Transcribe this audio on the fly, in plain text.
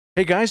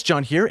Hey guys,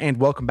 John here, and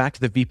welcome back to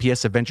the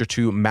VPS Avenger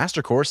 2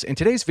 Master Course. In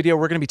today's video,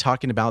 we're going to be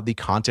talking about the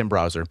content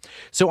browser.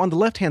 So on the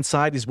left-hand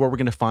side is where we're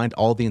going to find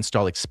all the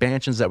installed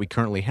expansions that we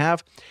currently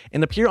have.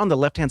 And up here on the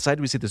left-hand side,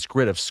 we see this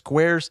grid of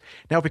squares.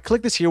 Now, if we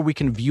click this here, we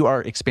can view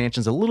our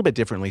expansions a little bit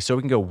differently. So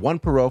we can go 1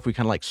 per row if we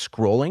kind of like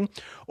scrolling,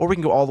 or we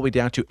can go all the way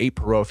down to 8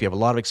 per row if you have a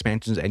lot of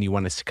expansions and you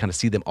want to kind of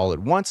see them all at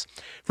once.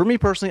 For me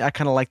personally, I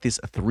kind of like this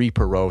 3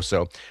 per row.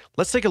 So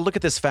let's take a look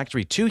at this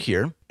factory 2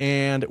 here,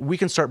 and we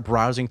can start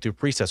browsing through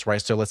presets,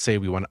 right? So let's say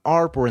we want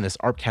ARP. We're in this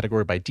ARP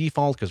category by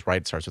default because,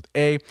 right, it starts with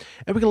A.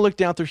 And we can look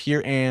down through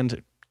here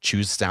and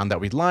choose sound that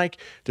we'd like.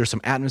 There's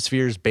some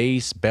atmospheres,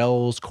 bass,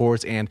 bells,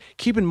 chords, and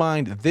keep in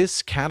mind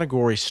this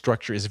category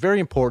structure is very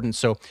important.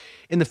 So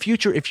in the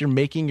future, if you're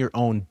making your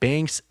own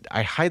banks,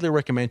 I highly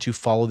recommend to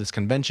follow this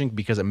convention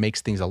because it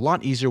makes things a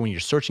lot easier when you're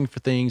searching for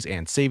things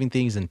and saving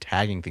things and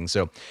tagging things.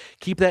 So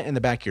keep that in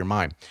the back of your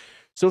mind.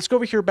 So let's go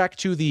over here back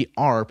to the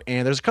ARP,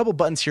 and there's a couple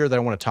buttons here that I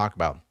want to talk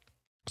about.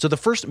 So the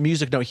first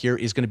music note here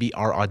is going to be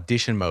our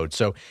audition mode.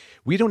 So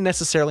we don't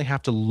necessarily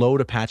have to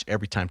load a patch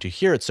every time to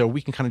hear it. So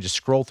we can kind of just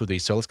scroll through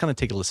these. So let's kind of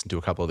take a listen to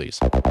a couple of these.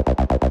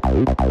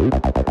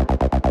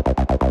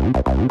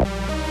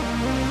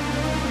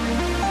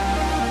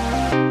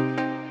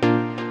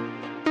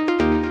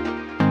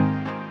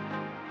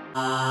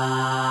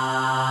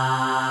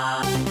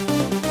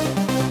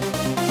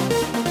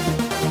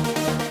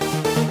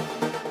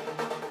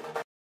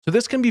 So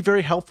this can be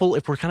very helpful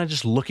if we're kind of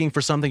just looking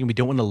for something and we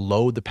don't want to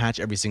load the patch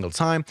every single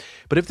time.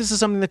 But if this is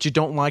something that you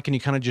don't like and you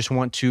kind of just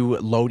want to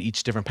load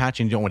each different patch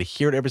and you don't want to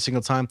hear it every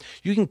single time,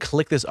 you can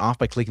click this off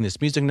by clicking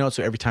this music note.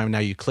 So every time now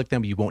you click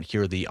them, you won't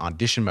hear the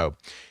audition mode.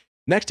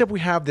 Next up, we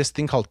have this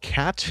thing called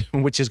cat,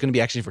 which is going to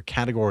be actually for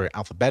category or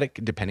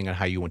alphabetic, depending on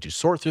how you want to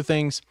sort through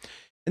things.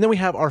 And then we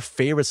have our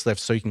favorites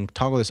list, so you can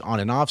toggle this on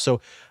and off.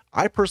 So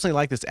I personally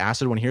like this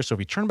acid one here. So if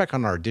we turn back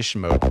on our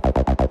audition mode,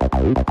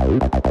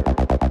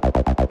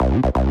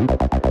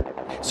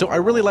 so I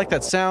really like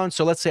that sound.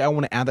 So let's say I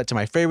want to add that to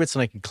my favorites,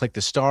 and I can click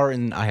the star,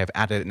 and I have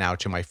added it now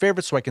to my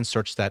favorites, so I can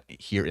search that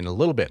here in a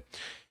little bit.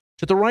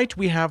 To the right,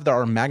 we have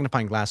our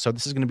magnifying glass. So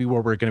this is going to be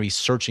where we're going to be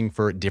searching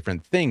for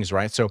different things,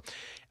 right? So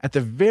at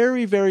the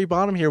very, very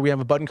bottom here, we have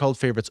a button called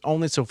favorites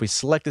only. So if we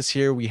select this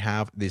here, we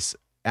have this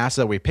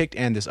asset that we picked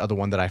and this other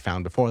one that I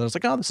found before. And I was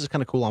like, oh, this is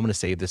kind of cool. I'm going to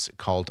save this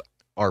called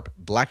ARP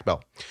Black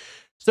Belt.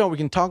 So we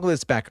can toggle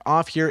this back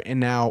off here. And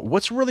now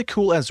what's really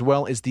cool as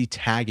well is the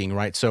tagging,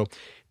 right? So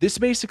this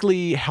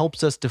basically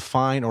helps us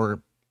define,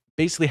 or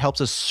basically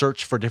helps us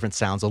search for different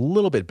sounds a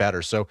little bit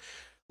better. So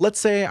let's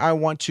say I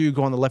want to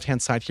go on the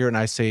left-hand side here and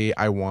I say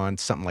I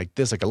want something like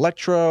this, like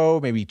electro,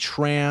 maybe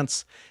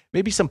trance,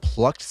 maybe some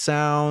plucked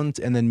sound,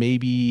 and then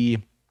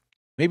maybe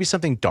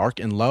something dark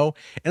and low.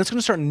 And it's going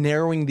to start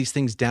narrowing these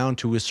things down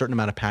to a certain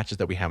amount of patches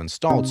that we have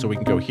installed. So we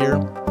can go here.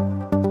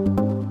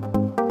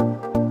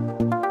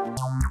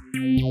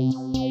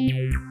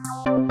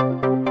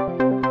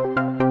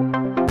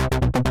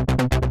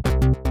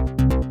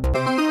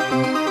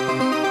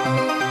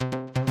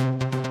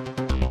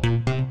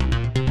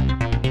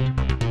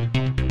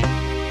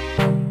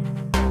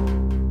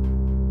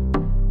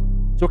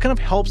 So it kind of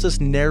helps us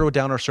narrow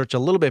down our search a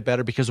little bit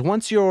better, because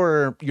once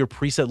your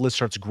preset list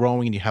starts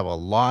growing and you have a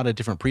lot of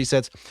different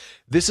presets,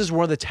 this is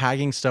where the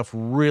tagging stuff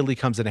really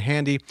comes in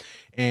handy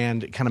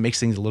and it kind of makes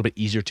things a little bit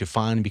easier to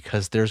find,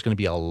 because there's going to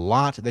be a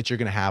lot that you're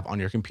going to have on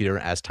your computer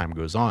as time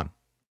goes on.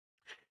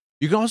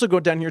 You can also go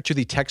down here to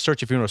the text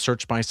search. If you want to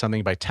search by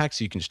something by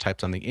text, you can just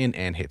type something in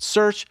and hit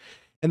search.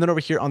 And then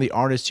over here on the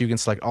artists, you can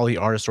select all the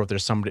artists, or if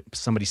there's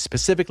somebody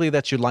specifically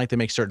that you'd like to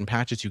make certain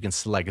patches, you can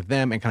select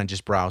them and kind of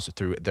just browse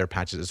through their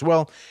patches as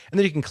well. And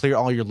then you can clear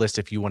all your list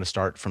if you want to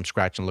start from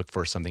scratch and look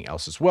for something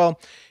else as well.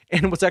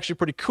 And what's actually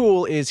pretty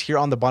cool is here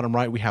on the bottom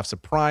right, we have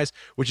surprise,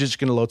 which is just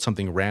going to load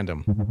something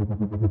random.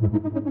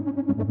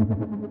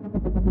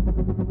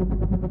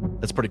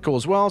 That's pretty cool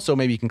as well. So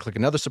maybe you can click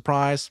another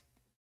surprise.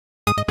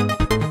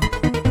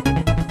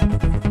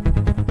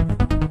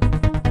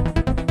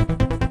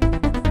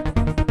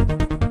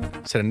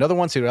 Set another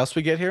one, see what else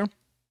we get here.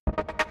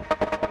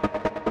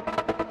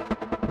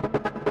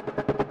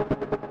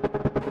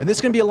 And this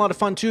is going to be a lot of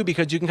fun too,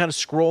 because you can kind of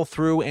scroll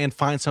through and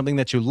find something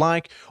that you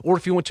like, or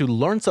if you want to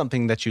learn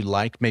something that you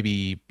like,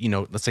 maybe,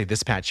 let's say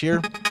this patch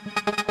here,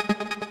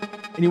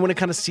 and you want to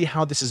kind of see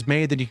how this is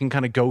made, then you can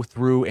kind of go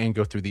through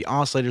the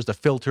oscillators, the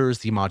filters,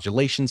 the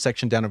modulation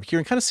section down over here,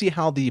 and kind of see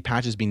how the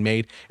patch is being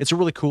made. It's a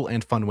really cool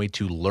and fun way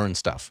to learn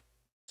stuff.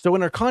 So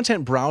in our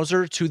content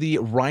browser, to the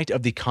right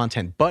of the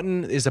content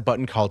button is a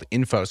button called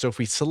info. So if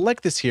we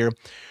select this here,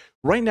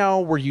 right now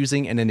we're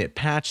using an init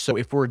patch. So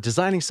if we're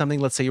designing something,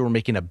 let's say we're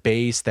making a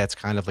bass that's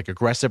kind of like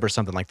aggressive or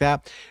something like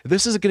that,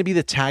 this is going to be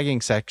the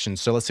tagging section.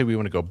 So let's say we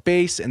want to go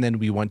bass, and then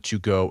we want to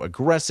go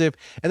aggressive,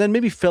 and then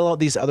maybe fill out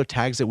these other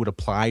tags that would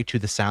apply to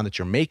the sound that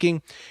you're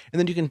making. And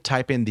then you can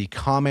type in the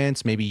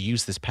comments, maybe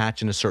use this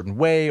patch in a certain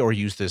way, or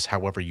use this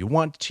however you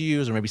want to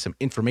use, or maybe some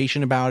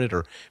information about it,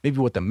 or maybe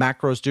what the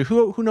macros do.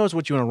 Who knows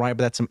what you want to write,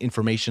 but that's some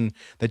information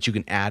that you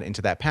can add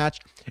into that patch.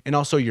 And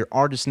also your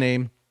artist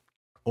name,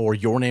 or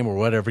your name or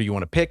whatever you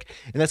want to pick.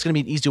 And that's going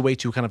to be an easy way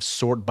to kind of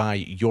sort by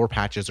your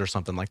patches or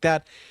something like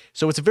that.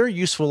 So it's very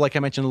useful, like I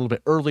mentioned a little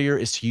bit earlier,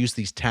 is to use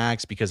these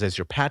tags because as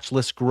your patch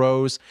list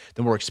grows,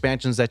 the more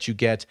expansions that you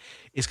get,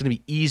 it's going to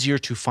be easier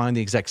to find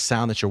the exact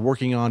sound that you're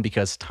working on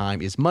because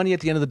time is money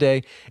at the end of the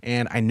day.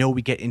 And I know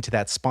we get into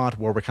that spot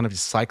where we're kind of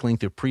just cycling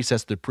through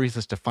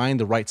presets to find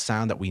the right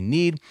sound that we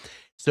need.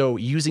 So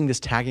using this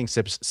tagging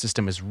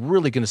system is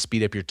really going to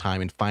speed up your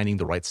time in finding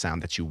the right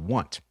sound that you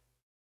want.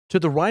 To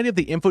the right of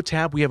the info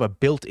tab, we have a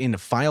built-in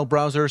file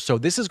browser. So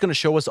this is going to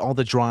show us all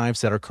the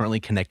drives that are currently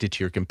connected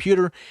to your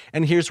computer.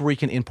 And here's where you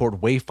can import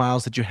WAV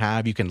files that you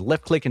have. You can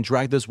left click and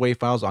drag those WAV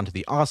files onto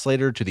the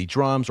oscillator, to the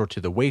drums, or to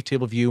the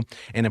wavetable view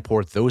and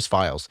import those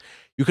files.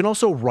 You can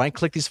also right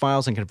click these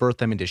files and convert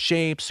them into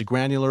shapes,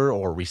 granular,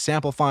 or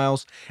resample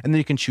files. And then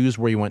you can choose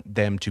where you want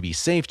them to be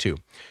saved to.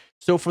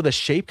 So for the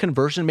shape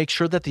conversion, make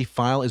sure that the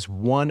file is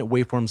one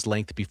waveform's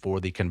length before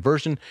the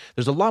conversion.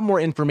 There's a lot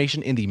more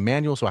information in the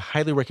manual, so I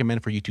highly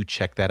recommend for you to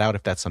check that out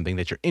if that's something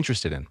that you're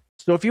interested in.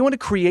 So if you want to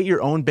create your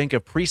own bank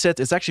of presets,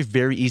 it's actually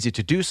very easy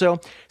to do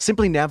so.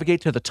 Simply navigate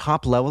to the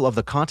top level of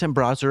the content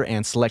browser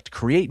and select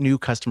Create New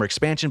Customer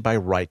Expansion by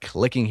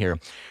right-clicking here.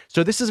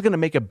 So this is going to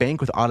make a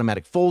bank with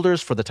automatic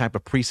folders for the type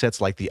of presets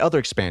like the other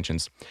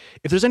expansions.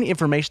 If there's any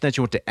information that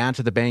you want to add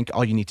to the bank,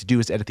 all you need to do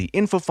is edit the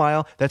info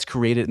file that's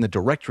created in the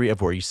directory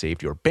of where you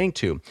saved your bank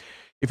to.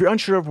 If you're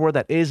unsure of where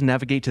that is,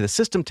 navigate to the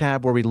System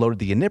tab where we loaded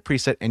the init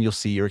preset and you'll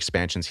see your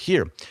expansions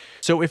here.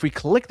 So if we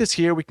click this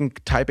here, we can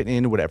type it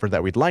in whatever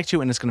that we'd like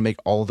to, and it's going to make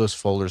all of those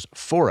folders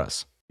for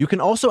us. You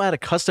can also add a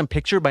custom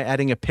picture by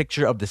adding a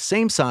picture of the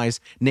same size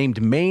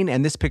named main,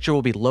 and this picture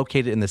will be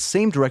located in the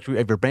same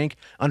directory of your bank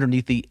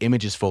underneath the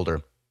images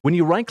folder. When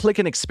you right-click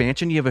an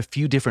expansion, you have a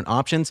few different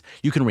options.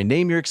 You can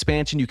rename your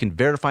expansion, you can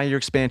verify your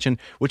expansion,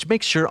 which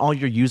makes sure all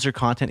your user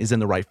content is in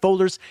the right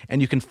folders,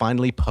 and you can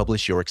finally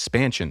publish your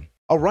expansion.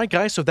 All right,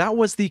 guys, so that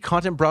was the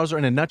content browser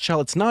in a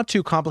nutshell. It's not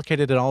too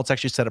complicated at all. It's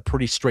actually set up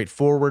pretty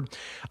straightforward.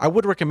 I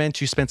would recommend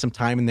to spend some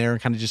time in there and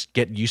kind of just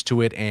get used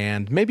to it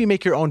and maybe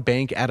make your own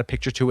bank, add a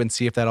picture to it and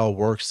see if that all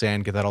works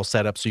and get that all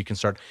set up so you can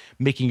start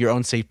making your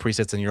own saved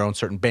presets in your own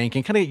certain bank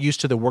and kind of get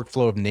used to the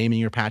workflow of naming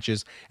your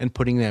patches and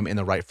putting them in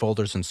the right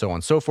folders and so on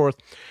and so forth.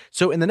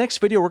 So in the next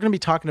video, we're going to be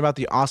talking about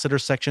the oscillator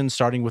section,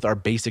 starting with our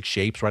basic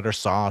shapes, right? Our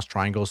saws,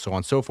 triangles, so on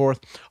and so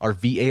forth, our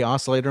VA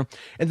oscillator,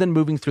 and then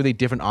moving through the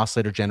different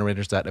oscillator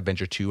generators that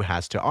Avenger 2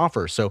 has to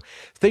offer. So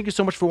thank you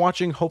so much for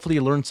watching. Hopefully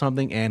you learned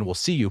something, and we'll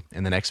see you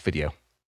in the next video.